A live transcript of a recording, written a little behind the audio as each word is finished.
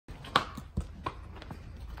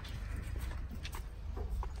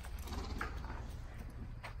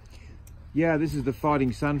Yeah, this is the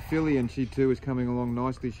Fighting Sun filly, and she too is coming along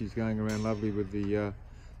nicely. She's going around lovely with the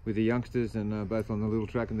youngsters, and both on the little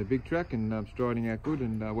track and the big track, and striding out good.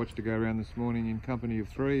 And watched her go around this morning in company of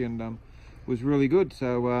 3, and was really good.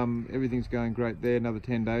 So everything's going great there. Another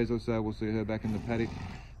 10 days or so, we'll see her back in the paddock.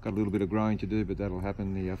 Got a little bit of growing to do, but that'll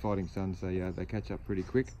happen. The Fighting Suns, they catch up pretty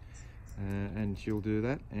quick, and she'll do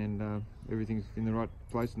that. And everything's in the right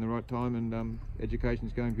place in the right time, and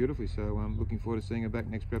education's going beautifully. So I'm looking forward to seeing her back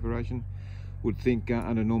next preparation. Would think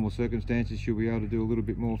under normal circumstances she'll be able to do a little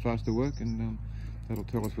bit more faster work, and that'll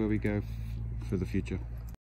tell us where we go for the future.